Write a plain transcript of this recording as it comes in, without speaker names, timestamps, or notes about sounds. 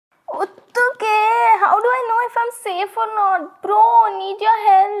safe or not. Bro, need your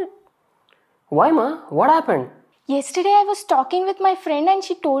help. Why, ma? What happened? Yesterday I was talking with my friend and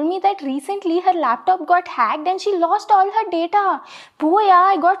she told me that recently her laptop got hacked and she lost all her data. Boy,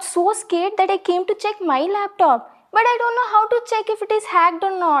 I got so scared that I came to check my laptop. But I don't know how to check if it is hacked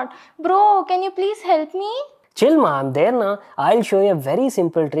or not. Bro, can you please help me? Chill, ma, I'm there na. I'll show you a very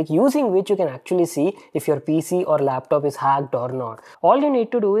simple trick using which you can actually see if your PC or laptop is hacked or not. All you need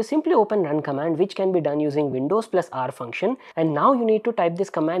to do is simply open run command, which can be done using Windows plus R function, and now you need to type this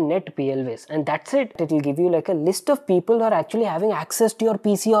command netplvis, and that's it. It will give you like a list of people who are actually having access to your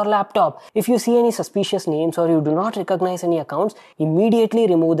PC or laptop. If you see any suspicious names or you do not recognize any accounts, immediately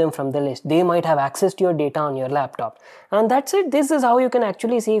remove them from the list. They might have access to your data on your laptop. And that's it. This is how you can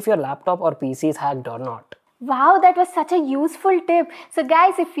actually see if your laptop or PC is hacked or not. Wow, that was such a useful tip. So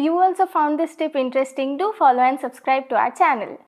guys, if you also found this tip interesting, do follow and subscribe to our channel.